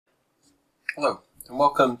Hello, and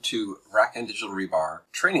welcome to Rack and Digital Rebar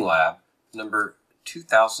Training Lab number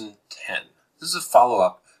 2010. This is a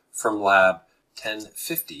follow-up from Lab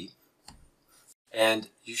 1050, and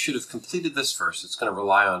you should have completed this first. It's going to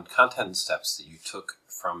rely on content and steps that you took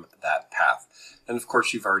from that path. And of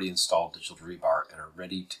course, you've already installed Digital Rebar and are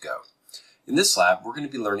ready to go. In this lab, we're going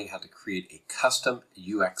to be learning how to create a custom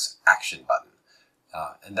UX action button.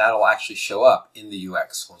 And that'll actually show up in the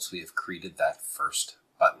UX once we have created that first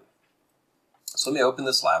button. So let me open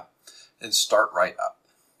this lab and start right up.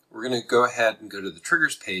 We're going to go ahead and go to the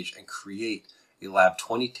triggers page and create a Lab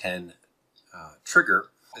 2010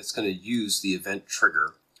 trigger that's going to use the event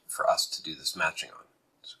trigger for us to do this matching on.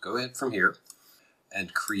 So go ahead from here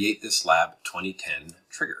and create this Lab 2010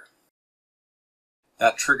 trigger.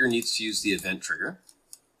 That trigger needs to use the event trigger.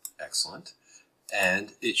 Excellent.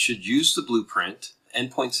 And it should use the blueprint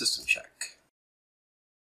endpoint system check.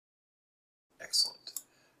 Excellent.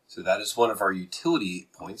 So that is one of our utility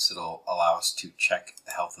points that will allow us to check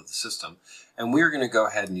the health of the system. And we're going to go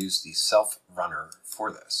ahead and use the self runner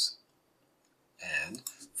for this. And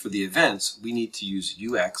for the events, we need to use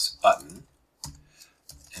UX button,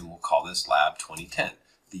 and we'll call this Lab 2010.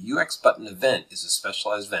 The UX button event is a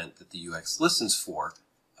specialized event that the UX listens for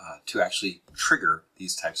to actually trigger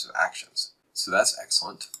these types of actions. So that's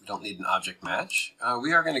excellent. We don't need an object match.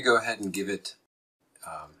 We are going to go ahead and give it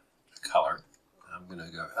a color.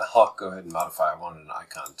 I'll go ahead and modify. I wanted an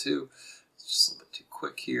icon too. It's just a little bit too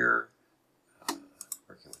quick here.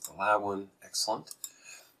 Working with the lab one. Excellent.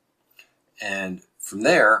 And from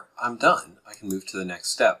there, I'm done. I can move to the next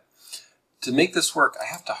step. To make this work, I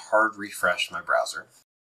have to hard refresh my browser.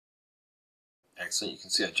 Excellent. You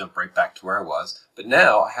can see I jumped right back to where I was. But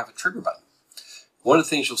now I have a trigger button. One of the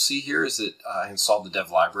things you'll see here is that I installed the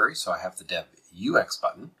dev library. So I have the dev UX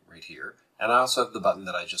button right here. And I also have the button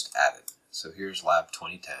that I just added. So here's Lab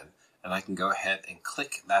 2010, and I can go ahead and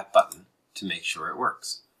click that button to make sure it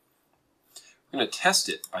works. We're going to test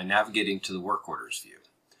it by navigating to the work orders view.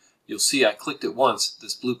 You'll see I clicked it once.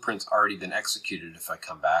 This blueprint's already been executed. If I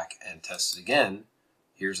come back and test it again,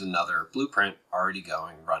 here's another blueprint already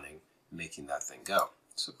going, running, making that thing go.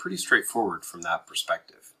 So pretty straightforward from that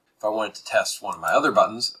perspective. If I wanted to test one of my other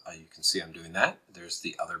buttons, you can see I'm doing that. There's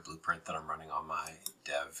the other blueprint that I'm running on my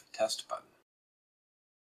dev test button.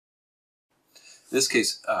 In this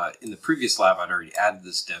case, in the previous lab, I'd already added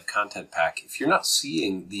this dev content pack. If you're not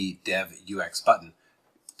seeing the dev UX button,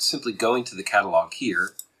 simply going to the catalog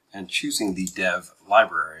here and choosing the dev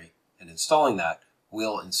library and installing that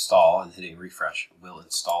will install, and hitting refresh will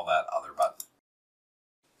install that other button.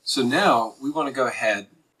 So now we want to go ahead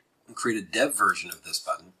and create a dev version of this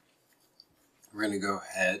button. We're going to go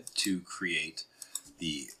ahead to create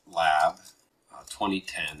the Lab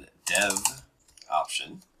 2010 dev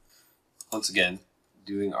option. Once again,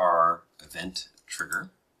 doing our event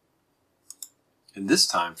trigger. And this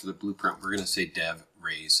time for the blueprint, we're going to say dev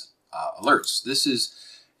raise alerts. This is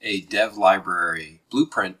a dev library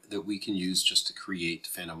blueprint that we can use just to create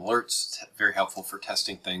phantom alerts. It's very helpful for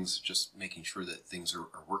testing things, just making sure that things are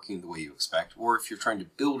working the way you expect. Or if you're trying to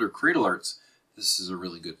build or create alerts, this is a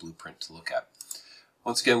really good blueprint to look at.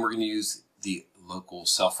 Once again, we're going to use the local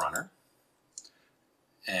self-runner.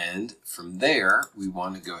 And from there, we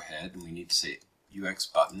want to go ahead and we need to say UX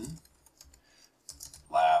button,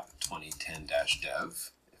 Lab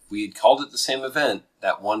 2010-dev. If we had called it the same event,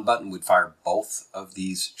 that one button would fire both of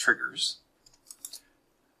these triggers.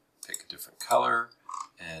 Pick a different color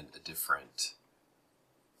and a different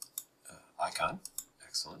icon.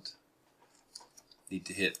 Excellent. Need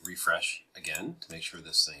to hit refresh again to make sure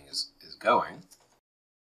this thing is going.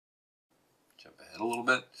 Jump ahead a little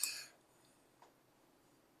bit.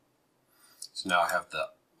 So now I have the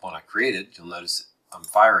one I created. You'll notice I'm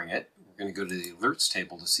firing it. We're going to go to the alerts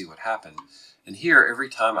table to see what happened. And here, every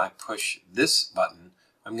time I push this button,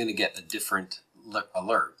 I'm going to get a different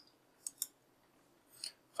alert.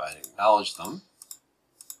 If I acknowledge them,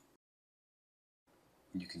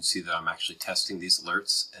 you can see that I'm actually testing these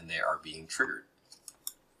alerts and they are being triggered.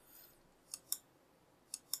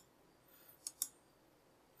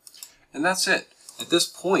 And that's it. At this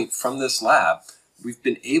point from this lab, we've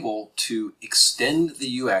been able to extend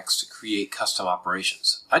the UX to create custom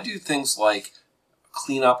operations. I do things like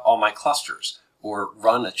clean up all my clusters or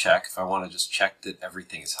run a check. If I want to just check that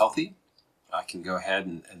everything is healthy, I can go ahead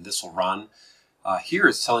and this will run. Here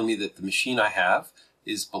it's telling me that the machine I have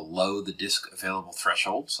is below the disk available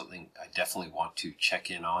threshold, something I definitely want to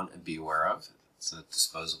check in on and be aware of. It's a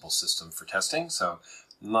disposable system for testing, so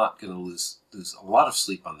I'm not going to lose a lot of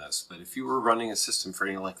sleep on this. But if you were running a system for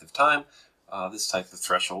any length of time, this type of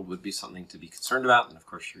threshold would be something to be concerned about, and of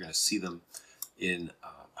course you're going to see them in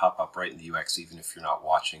pop up right in the UX even if you're not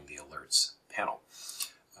watching the alerts panel.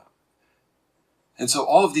 And so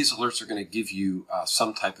all of these alerts are going to give you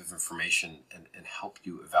some type of information and help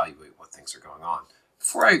you evaluate what things are going on.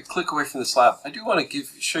 Before I click away from this lab, I do want to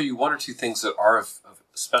show you one or two things that are of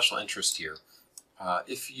special interest here.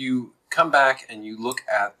 If you come back and you look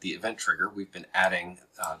at the event trigger, we've been adding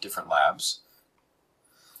different labs.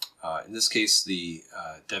 In this case, the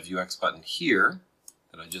dev UX button here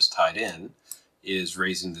that I just tied in is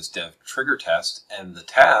raising this dev trigger test, and the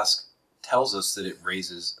task tells us that it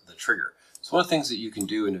raises the trigger. So one of the things that you can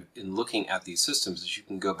do in looking at these systems is you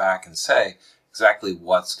can go back and say exactly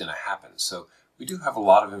what's going to happen. So we do have a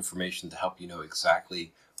lot of information to help you know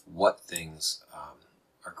exactly what things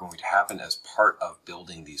are going to happen as part of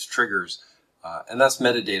building these triggers, and that's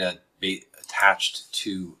metadata attached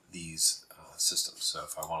to these systems. So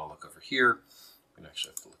if I want to look over here, I'm going to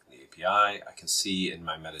actually have to look in the API. I can see in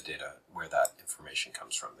my metadata where that information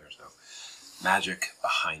comes from. There's no magic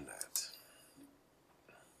behind that.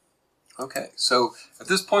 Okay, so at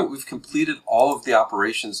this point we've completed all of the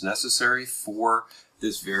operations necessary for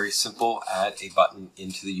this very simple add a button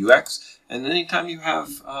into the UX. And anytime you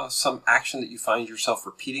have some action that you find yourself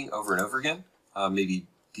repeating over and over again, maybe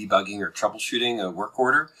debugging or troubleshooting a work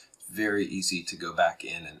order, it's very easy to go back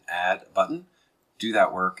in and add a button, do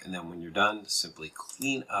that work, and then when you're done, simply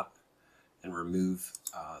clean up and remove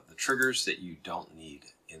the triggers that you don't need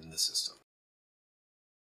in the system.